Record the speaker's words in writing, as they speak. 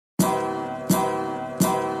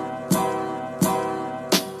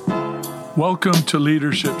Welcome to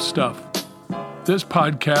Leadership Stuff. This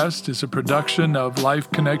podcast is a production of Life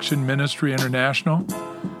Connection Ministry International,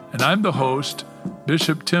 and I'm the host,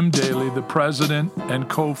 Bishop Tim Daly, the president and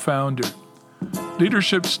co-founder.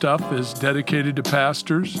 Leadership Stuff is dedicated to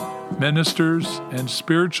pastors, ministers, and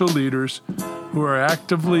spiritual leaders who are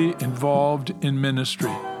actively involved in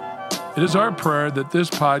ministry. It is our prayer that this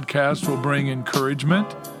podcast will bring encouragement,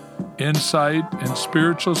 insight, and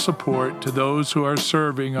spiritual support to those who are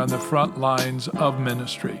serving on the front lines of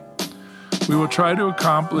ministry. We will try to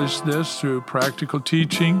accomplish this through practical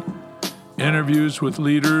teaching, interviews with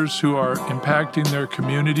leaders who are impacting their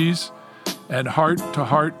communities, and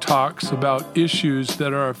heart-to-heart talks about issues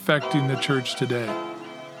that are affecting the church today.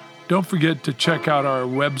 Don't forget to check out our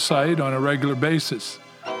website on a regular basis.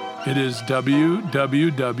 It is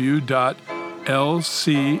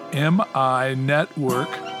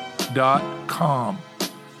www.lcminetwork.com.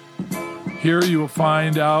 Here you will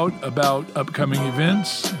find out about upcoming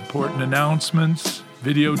events, important announcements,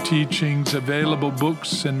 video teachings, available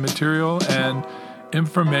books and material, and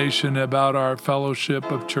information about our fellowship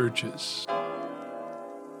of churches.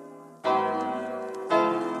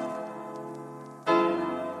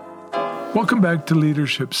 Welcome back to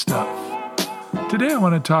Leadership Stuff. Today I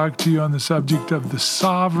want to talk to you on the subject of the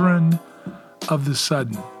sovereign of the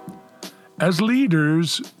sudden. As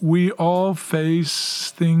leaders, we all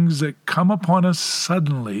face things that come upon us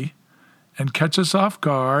suddenly and catch us off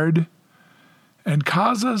guard and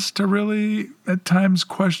cause us to really, at times,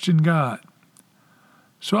 question God.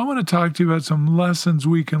 So I want to talk to you about some lessons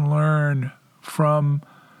we can learn from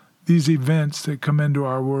these events that come into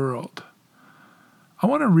our world. I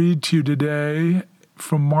want to read to you today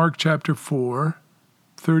from Mark chapter 4,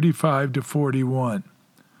 35 to 41.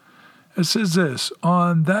 It says this,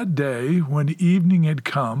 "On that day, when evening had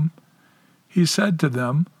come, he said to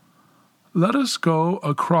them, 'Let us go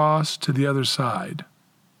across to the other side.'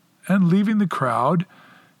 And leaving the crowd,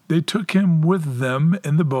 they took him with them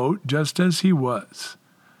in the boat just as he was.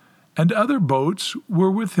 And other boats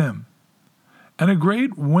were with him. And a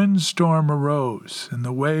great windstorm arose, and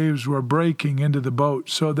the waves were breaking into the boat,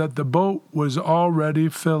 so that the boat was already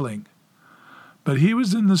filling. But he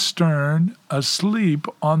was in the stern, asleep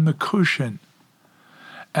on the cushion.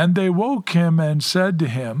 And they woke him and said to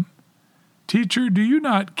him, 'Teacher, do you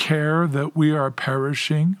not care that we are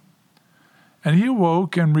perishing?' And he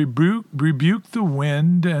awoke and rebuked the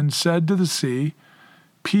wind and said to the sea,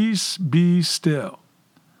 'Peace, be still.'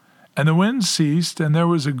 And the wind ceased, and there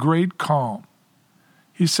was a great calm.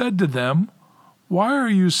 He said to them, 'Why are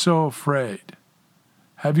you so afraid?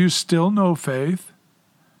 Have you still no faith?'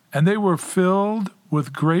 And they were filled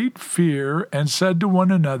with great fear and said to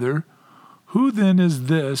one another, 'Who then is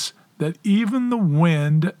this that even the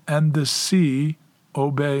wind and the sea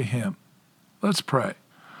obey him?'" Let's pray.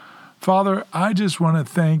 Father, I just want to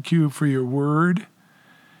thank you for your word,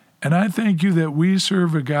 and I thank you that we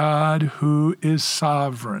serve a God who is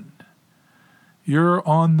sovereign. You're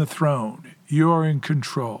on the throne. You're in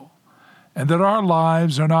control. And that our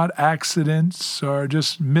lives are not accidents or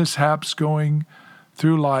just mishaps going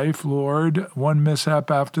through life, Lord, one mishap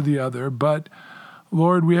after the other. But,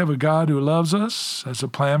 Lord, we have a God who loves us, has a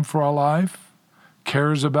plan for our life,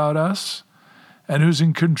 cares about us, and who's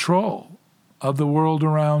in control of the world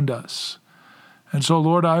around us. And so,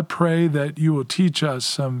 Lord, I pray that you will teach us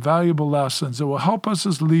some valuable lessons that will help us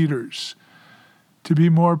as leaders to be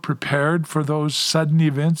more prepared for those sudden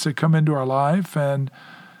events that come into our life and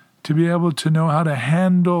to be able to know how to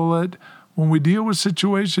handle it when we deal with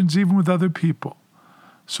situations, even with other people.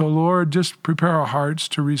 So, Lord, just prepare our hearts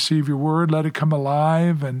to receive your word. Let it come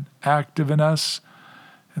alive and active in us.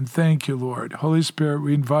 And thank you, Lord. Holy Spirit,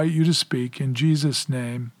 we invite you to speak. In Jesus'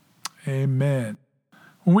 name, amen.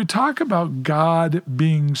 When we talk about God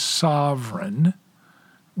being sovereign,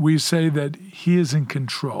 we say that he is in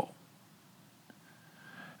control.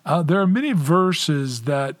 There are many verses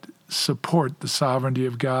that support the sovereignty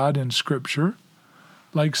of God in Scripture.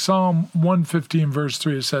 Like Psalm 115, verse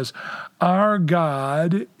 3, it says, "Our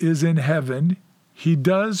God is in heaven. He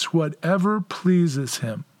does whatever pleases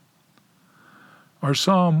him." Or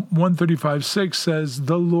Psalm 135, 6 says,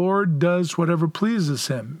 "The Lord does whatever pleases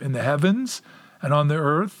him in the heavens and on the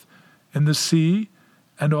earth, in the sea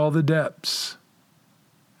and all the depths."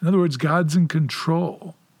 In other words, God's in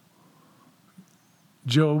control.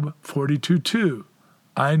 Job 42:2,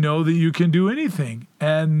 "I know that you can do anything,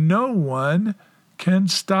 and no one can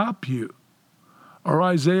stop you." Or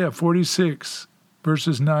Isaiah 46,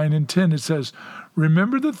 verses 9 and 10, it says,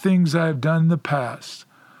 "Remember the things I have done in the past,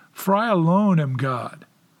 for I alone am God.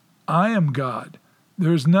 I am God.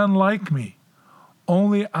 There is none like me.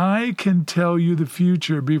 Only I can tell you the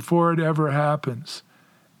future before it ever happens.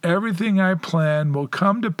 Everything I plan will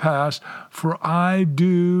come to pass, for I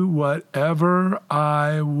do whatever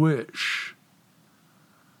I wish.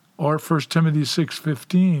 Or 1 Timothy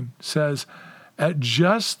 6:15 says, at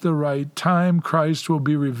just the right time, Christ will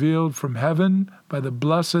be revealed from heaven by the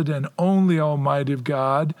blessed and only Almighty of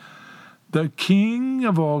God, the King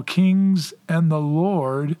of all kings and the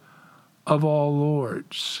Lord of all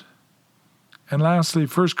lords. And lastly,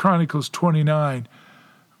 1 Chronicles 29,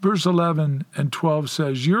 verse 11 and 12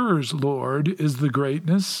 says, yours, Lord, is the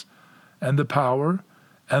greatness and the power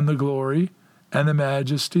and the glory and the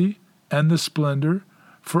majesty and the splendor,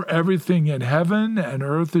 for everything in heaven and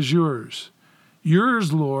earth is yours.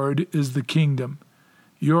 Yours, Lord, is the kingdom.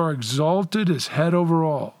 You are exalted as head over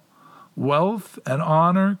all. Wealth and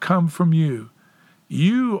honor come from you.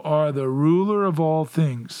 You are the ruler of all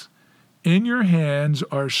things. In your hands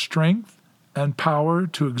are strength and power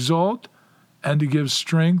to exalt and to give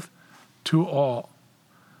strength to all.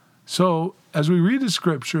 So, as we read the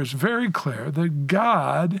scripture, it's very clear that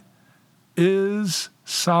God is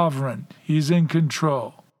sovereign. He's in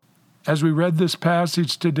control. As we read this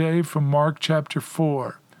passage today from Mark chapter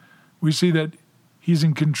 4, we see that he's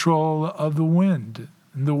in control of the wind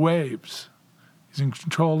and the waves. He's in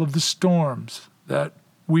control of the storms that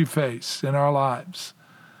we face in our lives.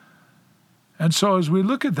 And so as we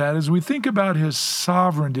look at that, as we think about his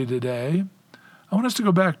sovereignty today, I want us to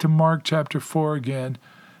go back to Mark chapter 4 again,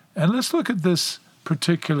 and let's look at this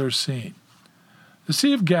particular scene. The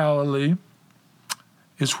Sea of Galilee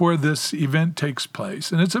is where this event takes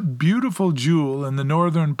place, and it's a beautiful jewel in the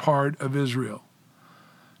northern part of Israel.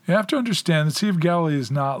 You have to understand the Sea of Galilee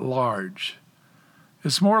is not large.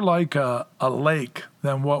 It's more like a lake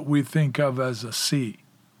than what we think of as a sea.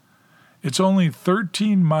 It's only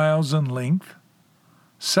 13 miles in length,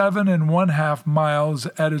 7.5 miles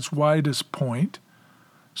at its widest point,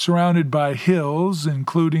 surrounded by hills,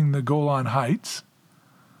 including the Golan Heights.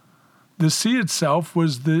 The sea itself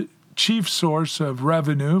was the chief source of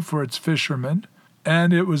revenue for its fishermen,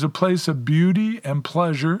 and it was a place of beauty and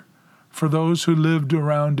pleasure for those who lived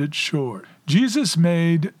around its shore. Jesus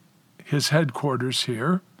made his headquarters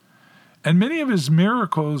here, and many of his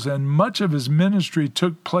miracles and much of his ministry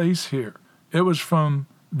took place here. It was from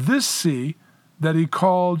this sea that he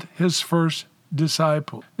called his first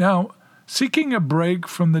disciple. Now, seeking a break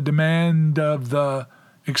from the demand of the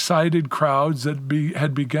excited crowds that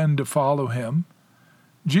had begun to follow him,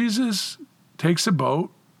 Jesus takes a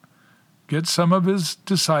boat, gets some of his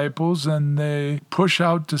disciples, and they push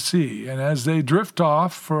out to sea. And as they drift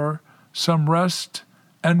off for some rest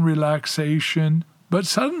and relaxation, but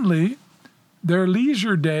suddenly their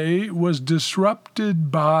leisure day was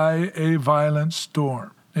disrupted by a violent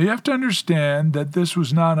storm. Now you have to understand that this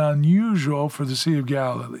was not unusual for the Sea of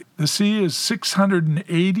Galilee. The sea is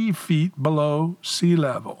 680 feet below sea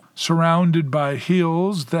level, surrounded by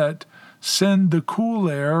hills that send the cool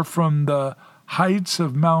air from the heights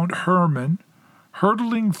of Mount Hermon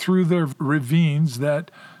hurtling through their ravines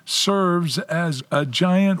that serves as a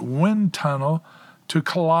giant wind tunnel to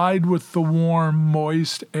collide with the warm,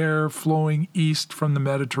 moist air flowing east from the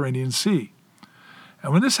Mediterranean Sea.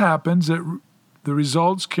 And when this happens, the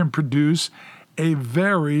results can produce a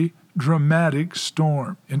very dramatic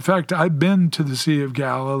storm. In fact, I've been to the Sea of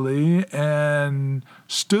Galilee and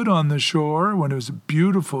stood on the shore when it was a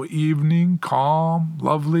beautiful evening, calm,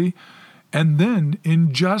 lovely, and then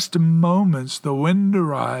in just moments the wind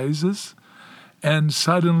arises and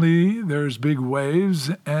suddenly there's big waves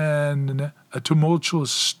and a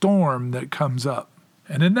tumultuous storm that comes up.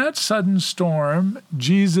 And in that sudden storm,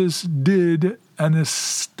 Jesus did an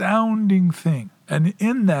astounding thing. And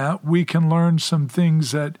in that, we can learn some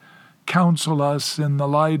things that counsel us in the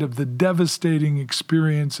light of the devastating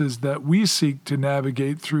experiences that we seek to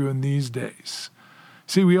navigate through in these days.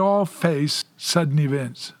 See, we all face sudden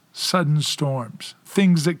events, sudden storms,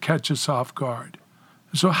 things that catch us off guard.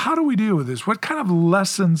 So how do we deal with this? What kind of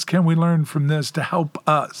lessons can we learn from this to help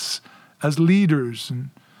us as leaders and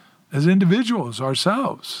as individuals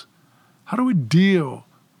ourselves? How do we deal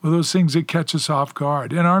with those things that catch us off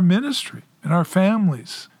guard in our ministry, in our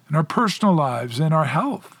families, in our personal lives, in our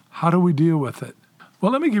health? How do we deal with it?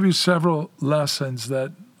 Well, let me give you several lessons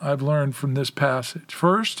that I've learned from this passage.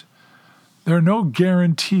 First, there are no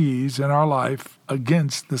guarantees in our life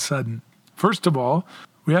against the sudden. First of all,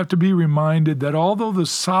 we have to be reminded that although the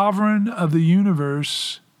sovereign of the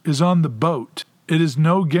universe is on the boat, it is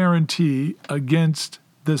no guarantee against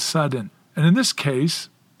the sudden. And in this case,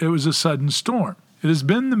 it was a sudden storm. It has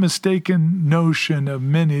been the mistaken notion of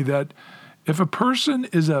many that If a person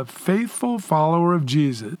is a faithful follower of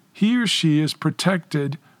Jesus, he or she is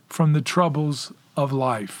protected from the troubles of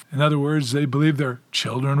life. In other words, they believe their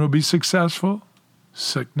children will be successful,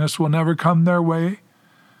 sickness will never come their way,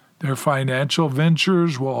 their financial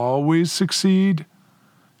ventures will always succeed,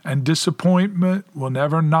 and disappointment will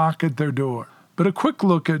never knock at their door. But a quick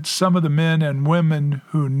look at some of the men and women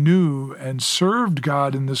who knew and served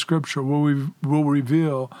God in the Scripture will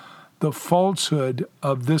reveal the falsehood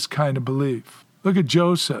of this kind of belief. Look at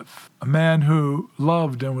Joseph, a man who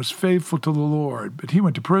loved and was faithful to the Lord, but he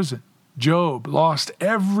went to prison. Job lost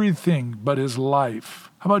everything but his life.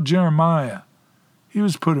 How about Jeremiah? He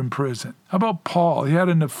was put in prison. How about Paul? He had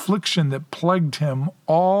an affliction that plagued him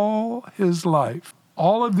all his life.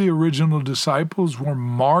 All of the original disciples were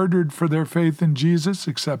martyred for their faith in Jesus,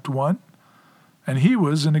 except one, and he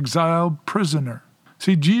was an exiled prisoner.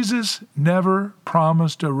 See, Jesus never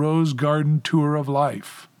promised a rose garden tour of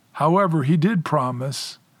life. However, he did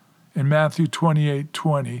promise in Matthew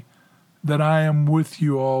 28:20 that I am with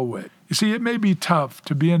you always. You see, it may be tough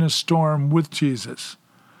to be in a storm with Jesus,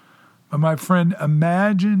 but my friend,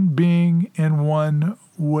 imagine being in one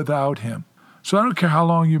without him. So I don't care how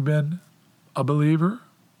long you've been a believer,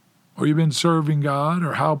 or you've been serving God,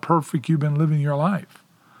 or how perfect you've been living your life.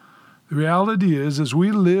 The reality is, as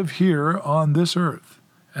we live here on this earth,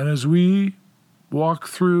 and as we walk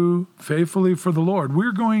through faithfully for the Lord,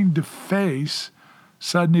 we're going to face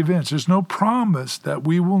sudden events. There's no promise that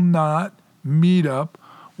we will not meet up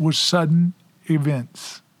with sudden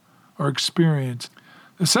events or experience.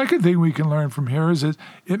 The second thing we can learn from here is that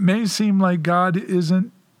it may seem like God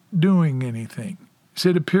isn't doing anything.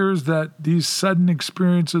 See, it appears that these sudden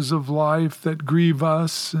experiences of life that grieve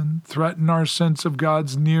us and threaten our sense of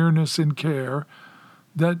God's nearness and care,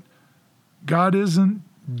 that God isn't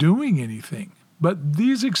doing anything. But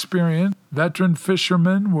these experienced veteran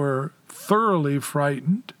fishermen were thoroughly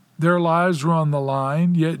frightened. Their lives were on the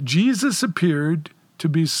line, yet Jesus appeared to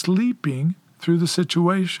be sleeping through the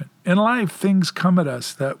situation. In life, things come at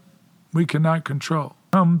us that we cannot control.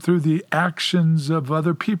 Come through the actions of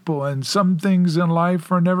other people, and some things in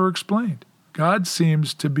life are never explained. God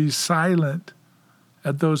seems to be silent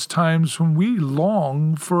at those times when we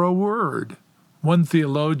long for a word. One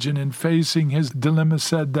theologian, in facing his dilemma,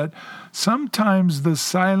 said that sometimes the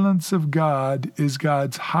silence of God is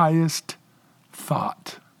God's highest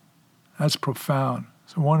thought. That's profound.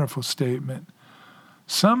 It's a wonderful statement.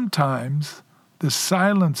 Sometimes the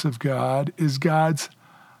silence of God is God's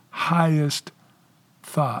highest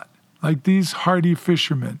thought. Like these hardy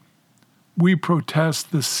fishermen, we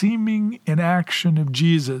protest the seeming inaction of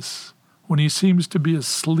Jesus when he seems to be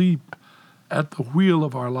asleep at the wheel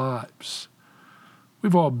of our lives.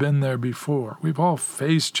 We've all been there before. We've all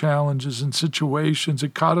faced challenges and situations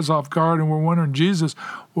that caught us off guard, and we're wondering, Jesus,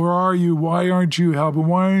 where are you? Why aren't you helping?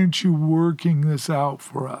 Why aren't you working this out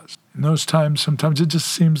for us? In those times, sometimes it just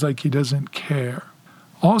seems like he doesn't care.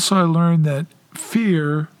 Also, I learned that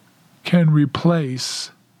fear can replace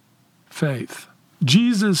faith.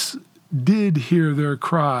 Jesus did hear their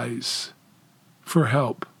cries for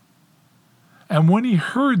help. And when he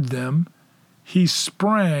heard them, he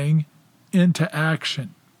sprang into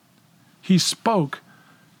action. He spoke,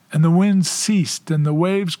 and the wind ceased, and the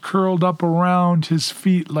waves curled up around his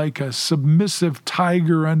feet like a submissive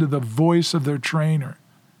tiger under the voice of their trainer.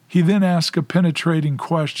 He then asked a penetrating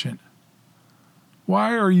question.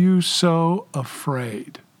 Why are you so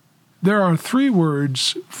afraid? There are 3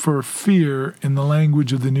 words for fear in the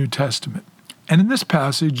language of the New Testament. And in this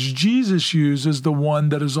passage, Jesus uses the one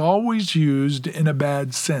that is always used in a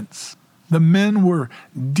bad sense. The men were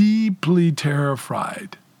deeply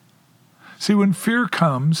terrified. See, when fear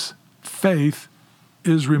comes, faith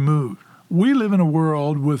is removed. We live in a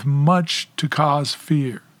world with much to cause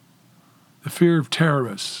fear. The fear of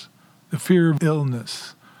terrorists, the fear of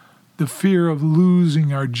illness, the fear of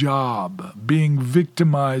losing our job, being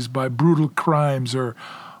victimized by brutal crimes or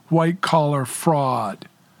white-collar fraud.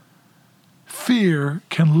 Fear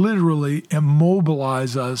can literally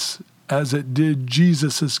immobilize us as it did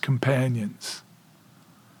Jesus' companions.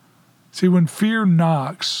 See, when fear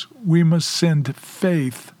knocks, we must send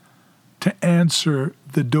faith to answer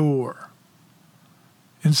the door.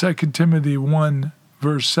 In 2 Timothy 1,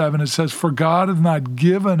 verse 7, it says, "For God hath not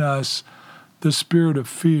given us the spirit of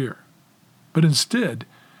fear, but instead,"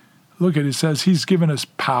 look at it, it says, he's given us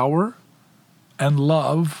power and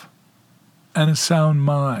love and a sound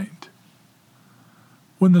mind.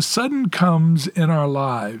 When the sudden comes in our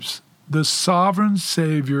lives, the sovereign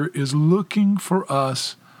Savior is looking for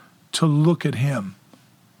us to look at him.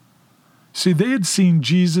 See, they had seen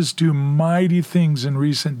Jesus do mighty things in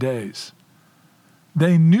recent days.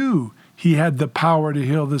 They knew he had the power to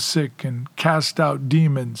heal the sick and cast out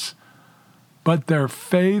demons. But their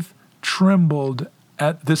faith trembled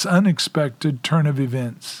at this unexpected turn of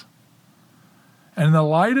events. And in the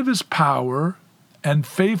light of his power and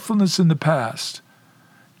faithfulness in the past,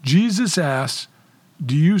 Jesus asks,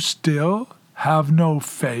 do you still have no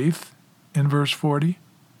faith? In verse 40.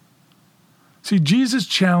 See, Jesus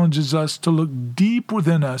challenges us to look deep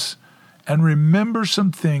within us and remember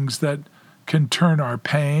some things that can turn our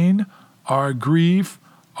pain, our grief,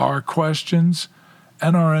 our questions,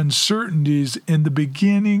 and our uncertainties in the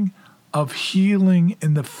beginning of healing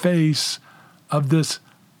in the face of this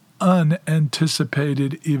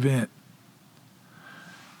unanticipated event.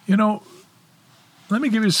 You know, let me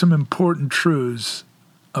give you some important truths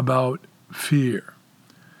about fear.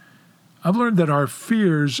 I've learned that our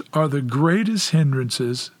fears are the greatest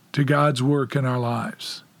hindrances to God's work in our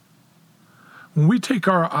lives. When we take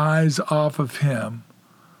our eyes off of Him,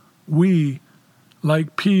 we,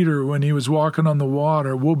 like Peter when he was walking on the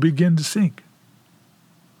water, will begin to sink.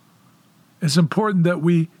 It's important that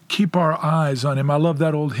we keep our eyes on Him. I love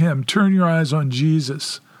that old hymn, turn your eyes on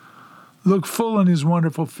Jesus. Look full in His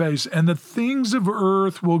wonderful face, and the things of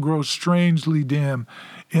earth will grow strangely dim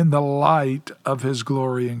in the light of His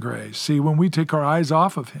glory and grace. See, when we take our eyes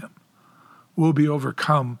off of Him, we'll be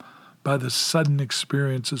overcome by the sudden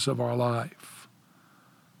experiences of our life.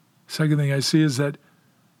 Second thing I see is that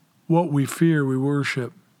what we fear, we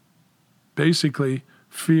worship. Basically,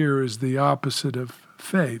 fear is the opposite of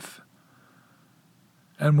faith.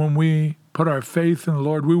 And when we put our faith in the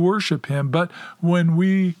Lord, we worship Him. But when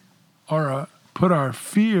we put our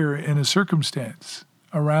fear in a circumstance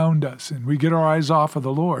around us and we get our eyes off of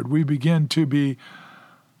the Lord, we begin to be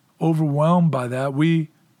overwhelmed by that. We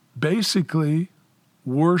basically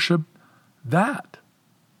worship that.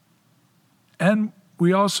 And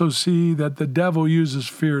we also see that the devil uses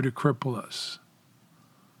fear to cripple us.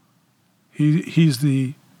 He's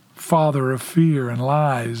the father of fear and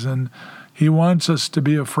lies, and he wants us to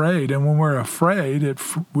be afraid. And when we're afraid,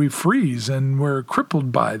 we freeze and we're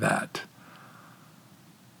crippled by that.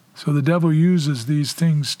 So the devil uses these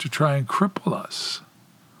things to try and cripple us.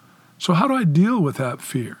 So how do I deal with that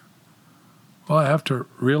fear? Well, I have to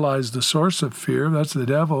realize the source of fear, that's the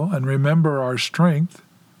devil, and remember our strength,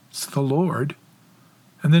 it's the Lord.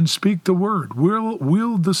 And then speak the word.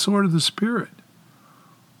 Wield the sword of the Spirit.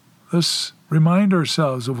 Let's remind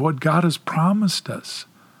ourselves of what God has promised us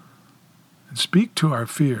and speak to our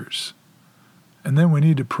fears. And then we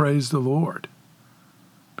need to praise the Lord.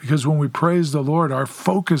 Because when we praise the Lord, our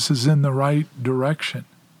focus is in the right direction.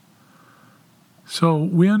 So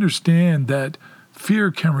we understand that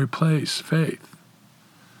fear can replace faith.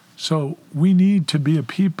 So we need to be a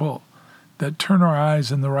people that turn our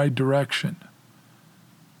eyes in the right direction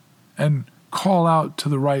and call out to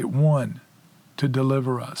the right one to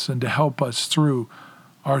deliver us and to help us through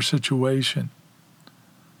our situation.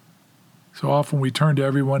 So often we turn to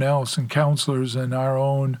everyone else and counselors and our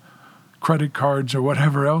own credit cards or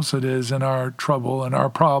whatever else it is in our trouble and our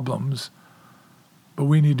problems, but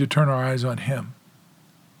we need to turn our eyes on Him.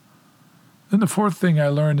 Then the fourth thing I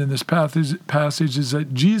learned in this passage is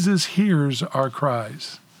that Jesus hears our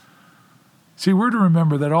cries. See, we're to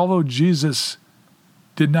remember that although Jesus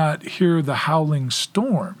did not hear the howling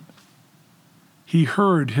storm, He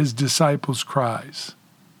heard His disciples' cries.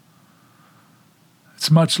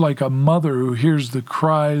 It's much like a mother who hears the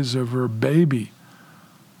cries of her baby,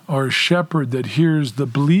 or a shepherd that hears the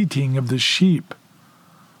bleating of the sheep.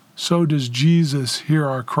 So does Jesus hear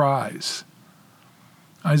our cries.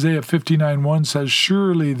 Isaiah 59:1 says,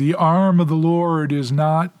 surely the arm of the Lord is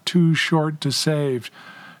not too short to save,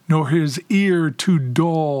 nor His ear too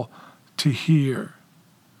dull to hear.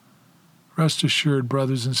 Rest assured,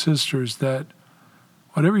 brothers and sisters, that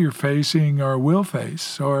whatever you're facing or will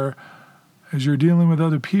face, or as you're dealing with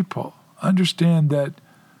other people, understand that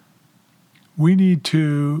we need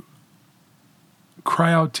to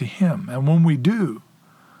cry out to Him. And when we do,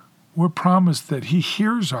 we're promised that He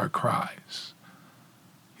hears our cries.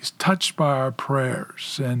 He's touched by our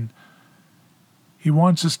prayers, and He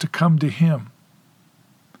wants us to come to Him.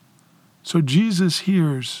 So Jesus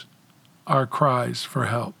hears our cries for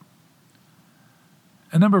help.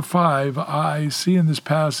 And number 5, I see in this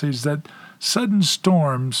passage that sudden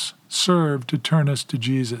storms serve to turn us to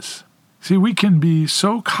Jesus. See, we can be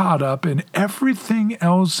so caught up in everything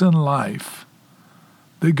else in life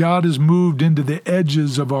that God has moved into the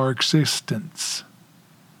edges of our existence.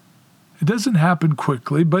 It doesn't happen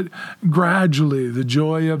quickly, but gradually the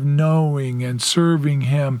joy of knowing and serving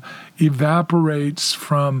Him evaporates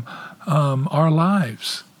from our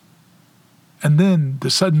lives. And then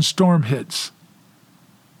the sudden storm hits.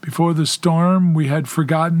 Before the storm, we had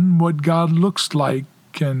forgotten what God looks like,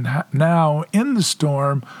 and now in the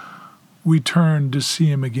storm, we turn to see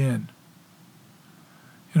him again.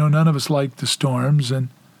 None of us like the storms, and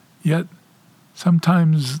yet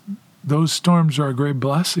sometimes those storms are a great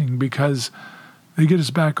blessing because they get us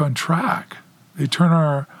back on track. They turn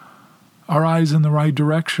our eyes in the right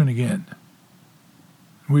direction again.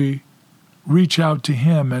 We reach out to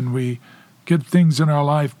him and we get things in our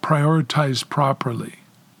life prioritized properly.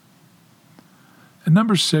 And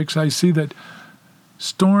number 6, I see that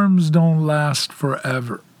storms don't last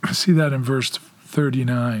forever. I see that in verse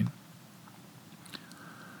 39.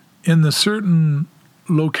 In the certain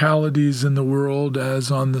localities in the world,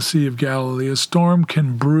 as on the Sea of Galilee, a storm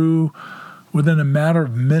can brew within a matter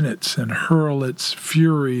of minutes and hurl its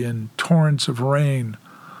fury in torrents of rain,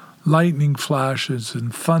 lightning flashes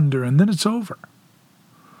and thunder, and then it's over.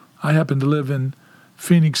 I happen to live in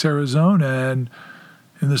Phoenix, Arizona, and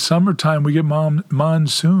in the summertime we get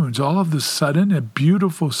monsoons. All of a sudden, a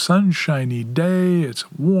beautiful sunshiny day,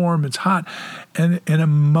 it's warm, it's hot, and in a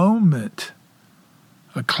moment,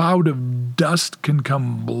 a cloud of dust can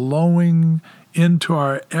come blowing into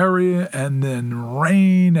our area, and then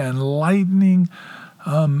rain and lightning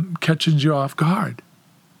catches you off guard.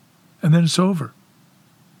 And then it's over.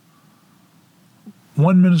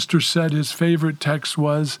 One minister said his favorite text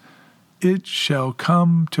was, "It shall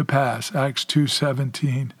come to pass," Acts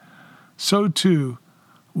 2:17. So too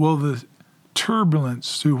will the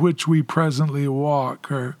turbulence through which we presently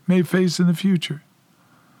walk or may face in the future.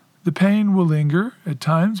 The pain will linger at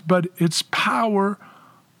times, but its power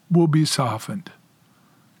will be softened,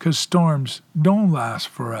 because storms don't last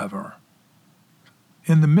forever.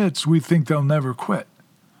 In the midst, we think they'll never quit,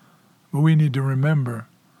 but we need to remember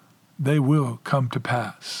they will come to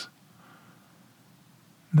pass.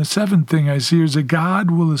 And the 7th thing I see is that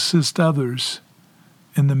God will assist others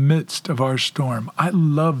in the midst of our storm. I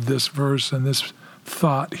love this verse and this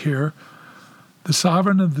thought here. The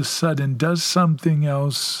sovereign of the sudden does something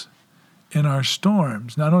else in our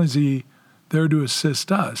storms. Not only is he there to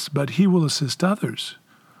assist us, but he will assist others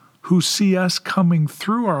who see us coming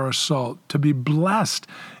through our assault to be blessed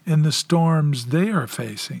in the storms they are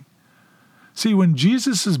facing. See, when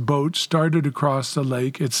Jesus' boat started across the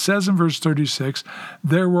lake, it says in verse 36,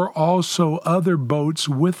 there were also other boats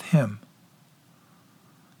with him.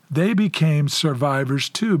 They became survivors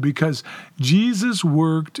too, because Jesus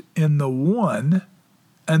worked in the one,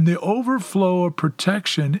 and the overflow of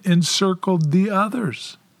protection encircled the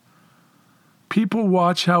others. People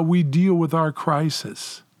watch how we deal with our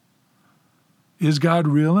crisis. Is God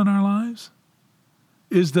real in our lives?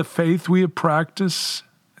 Is the faith we have practiced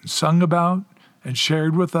and sung about and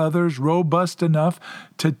shared with others robust enough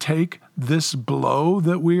to take this blow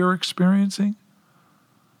that we are experiencing?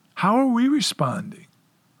 How are we responding?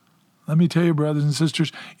 Let me tell you, brothers and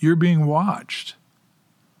sisters, you're being watched.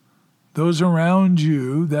 Those around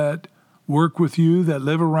you that work with you, that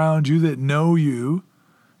live around you, that know you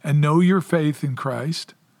and know your faith in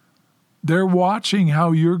Christ, they're watching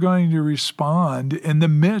how you're going to respond in the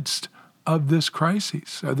midst of this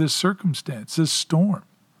crisis, or this circumstance, this storm.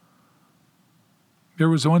 There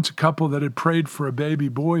was once a couple that had prayed for a baby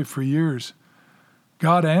boy for years.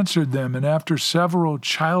 God answered them, and after several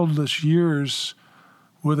childless years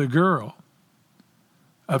with a girl,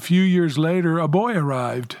 a few years later, a boy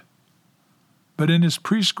arrived. But in his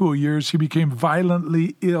preschool years, he became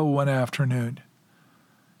violently ill one afternoon.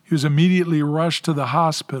 He was immediately rushed to the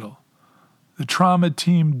hospital. The trauma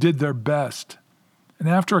team did their best. And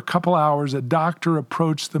after a couple hours, a doctor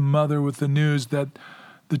approached the mother with the news that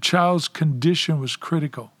the child's condition was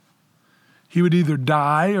critical. He would either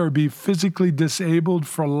die or be physically disabled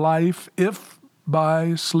for life if,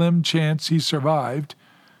 by slim chance, he survived.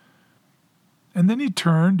 And then he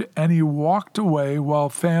turned and he walked away while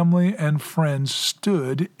family and friends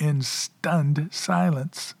stood in stunned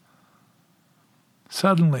silence.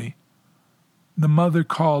 Suddenly, the mother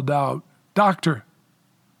called out, "Doctor,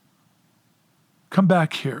 come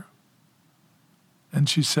back here." And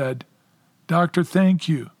she said, "Doctor, thank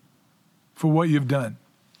you for what you've done.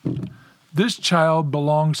 This child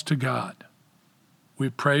belongs to God. We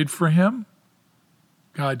prayed for him.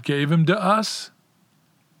 God gave him to us.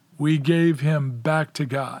 We gave him back to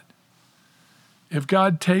God. If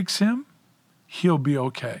God takes him, he'll be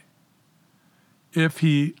okay. If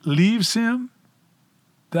he leaves him,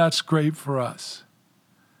 that's great for us.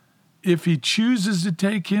 If he chooses to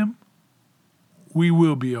take him, we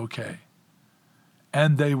will be okay."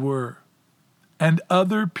 And they were. And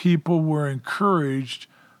other people were encouraged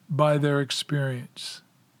by their experience.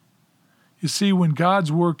 You see, when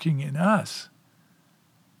God's working in us,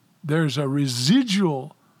 there's a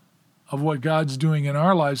residual of what God's doing in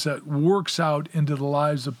our lives that works out into the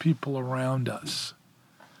lives of people around us.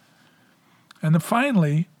 And then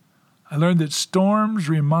finally, I learned that storms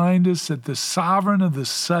remind us that the sovereign of the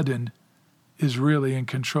sudden is really in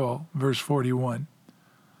control. Verse 41.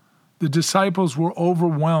 The disciples were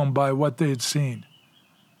overwhelmed by what they had seen.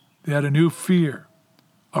 They had a new fear,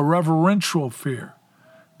 a reverential fear.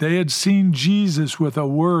 They had seen Jesus with a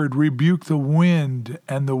word rebuke the wind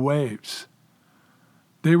and the waves.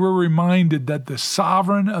 They were reminded that the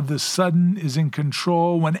sovereign of the sudden is in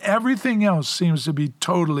control when everything else seems to be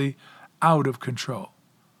totally out of control.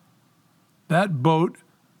 That boat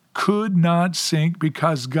could not sink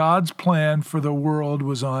because God's plan for the world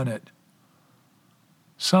was on it.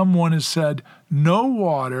 Someone has said, no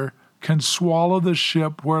water can swallow the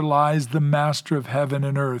ship where lies the master of heaven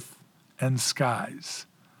and earth and skies.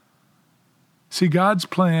 See, God's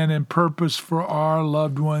plan and purpose for our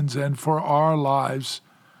loved ones and for our lives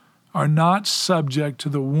are not subject to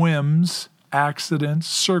the whims, accidents,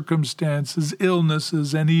 circumstances,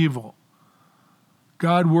 illnesses, and evil.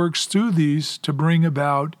 God works through these to bring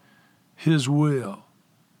about His will.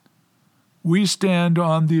 We stand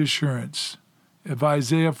on the assurance of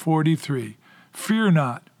Isaiah 43, fear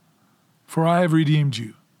not, for I have redeemed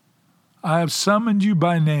you. I have summoned you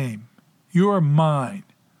by name. You are mine.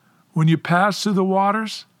 When you pass through the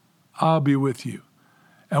waters, I'll be with you.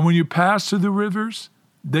 And when you pass through the rivers,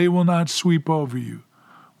 they will not sweep over you.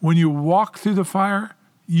 When you walk through the fire,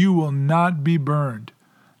 you will not be burned.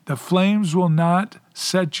 The flames will not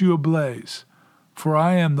set you ablaze. For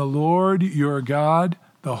I am the Lord your God,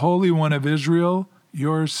 the Holy One of Israel,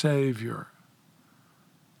 your Savior.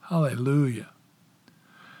 Hallelujah.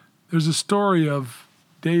 There's a story of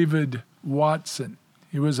David Watson.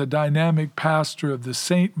 He was a dynamic pastor of the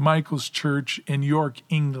St. Michael's Church in York,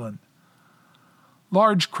 England.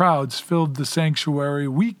 Large crowds filled the sanctuary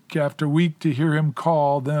week after week to hear him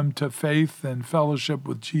call them to faith and fellowship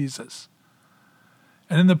with Jesus.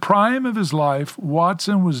 And in the prime of his life,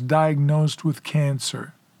 Watson was diagnosed with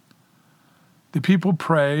cancer. The people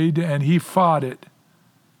prayed and he fought it,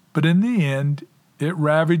 but in the end, it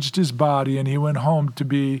ravaged his body and he went home to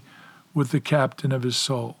be with the captain of his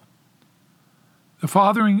soul. The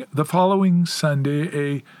following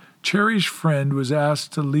Sunday, a cherished friend was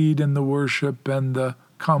asked to lead in the worship and the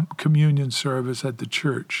communion service at the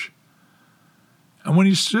church. And when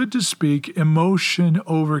he stood to speak, emotion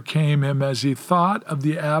overcame him as he thought of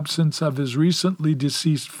the absence of his recently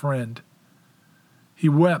deceased friend. He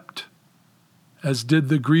wept, as did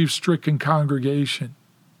the grief-stricken congregation.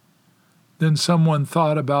 Then someone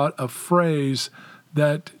thought about a phrase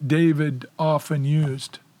that David often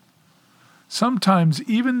used. Sometimes,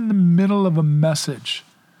 even in the middle of a message,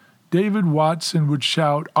 David Watson would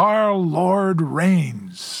shout, "Our Lord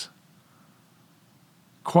reigns."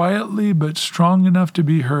 Quietly but strong enough to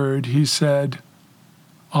be heard, he said,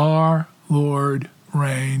 "Our Lord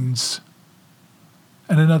reigns."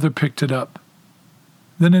 And another picked it up.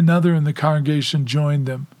 Then another in the congregation joined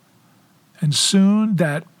them. And soon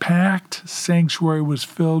that packed sanctuary was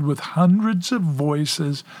filled with hundreds of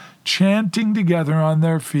voices chanting together on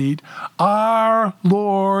their feet, "Our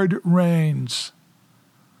Lord reigns."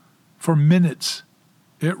 For minutes,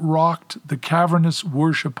 it rocked the cavernous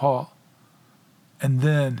worship hall. And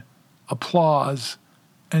then applause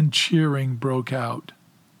and cheering broke out.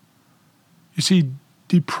 You see,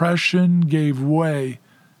 depression gave way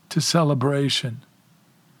to celebration.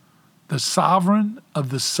 The sovereign of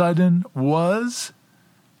the sudden was,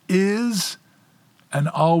 is, and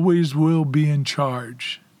always will be in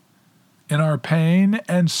charge. In our pain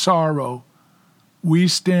and sorrow, we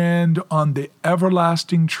stand on the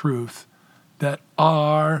everlasting truth that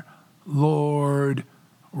our Lord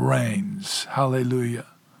reigns. Hallelujah.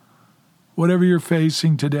 Whatever you're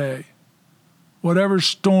facing today, whatever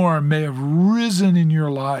storm may have risen in your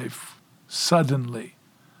life suddenly,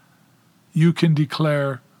 you can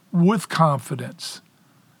declare with confidence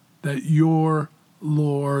that your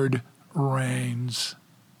Lord reigns.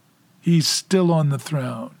 He's still on the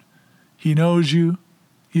throne. He knows you.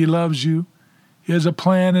 He loves you. He has a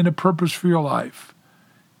plan and a purpose for your life.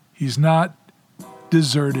 He's not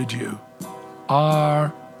deserted you.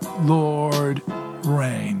 Our Lord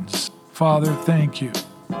reigns. Father, thank you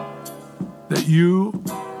that you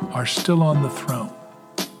are still on the throne,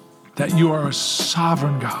 that you are a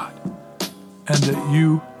sovereign God, and that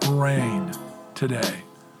you reign today.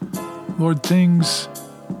 Lord, things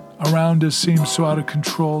around us seem so out of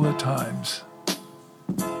control at times.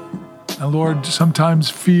 And Lord, sometimes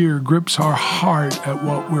fear grips our heart at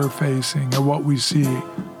what we're facing, at what we see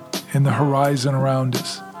in the horizon around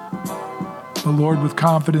us. But Lord, with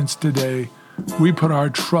confidence today, we put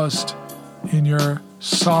our trust in your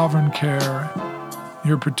sovereign care,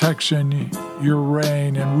 your protection, your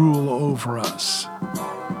reign and rule over us.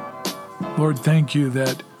 Lord, thank you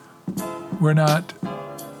that we're not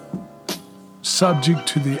subject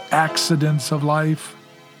to the accidents of life.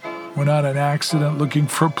 We're not an accident looking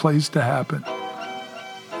for a place to happen.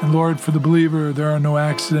 And Lord, for the believer, there are no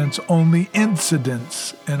accidents, only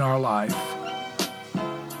incidents in our life.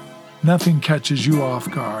 Nothing catches you off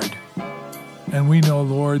guard. And we know,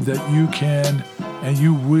 Lord, that you can and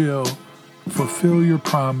you will fulfill your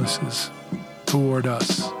promises toward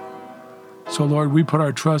us. So, Lord, we put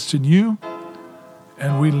our trust in you,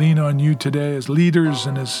 and we lean on you today as leaders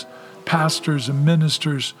and as pastors and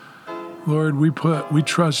ministers. Lord, we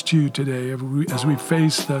trust you today as we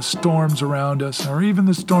face the storms around us, or even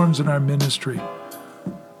the storms in our ministry.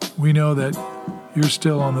 We know that you're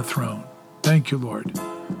still on the throne. Thank you, Lord.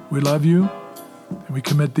 We love you, and we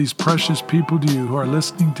commit these precious people to you who are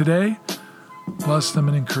listening today. Bless them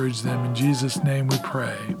and encourage them. In Jesus' name we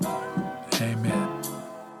pray. Amen.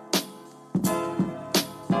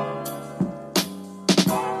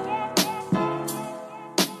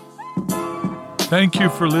 Thank you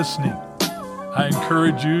for listening. I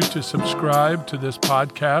encourage you to subscribe to this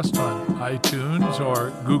podcast on iTunes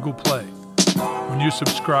or Google Play. When you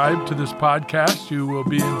subscribe to this podcast, you will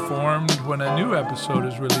be informed when a new episode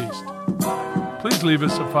is released. Please leave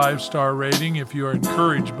us a 5-star rating if you are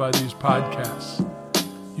encouraged by these podcasts.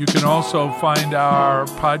 You can also find our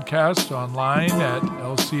podcast online at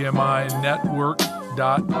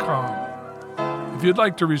lcminetwork.com. If you'd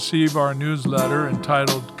like to receive our newsletter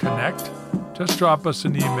entitled Connect, just drop us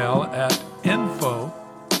an email at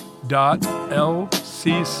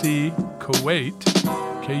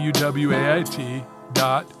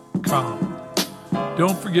info.lcckuwait.com.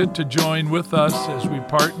 Don't forget to join with us as we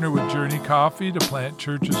partner with Journey Coffee to plant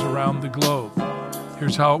churches around the globe.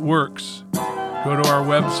 Here's how it works. Go to our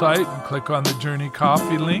website and click on the Journey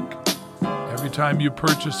Coffee link. Every time you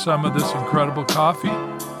purchase some of this incredible coffee,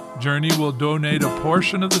 Journey will donate a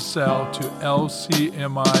portion of the sale to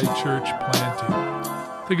LCMI Church Planting.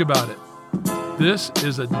 Think about it. This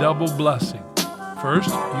is a double blessing. First,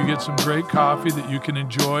 you get some great coffee that you can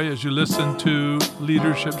enjoy as you listen to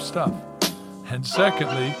leadership stuff. And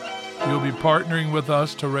secondly, you'll be partnering with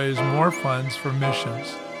us to raise more funds for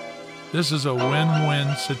missions. This is a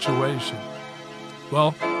win-win situation.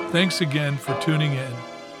 Well, thanks again for tuning in.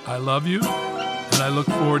 I love you, and I look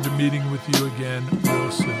forward to meeting with you again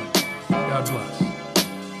real soon. God bless.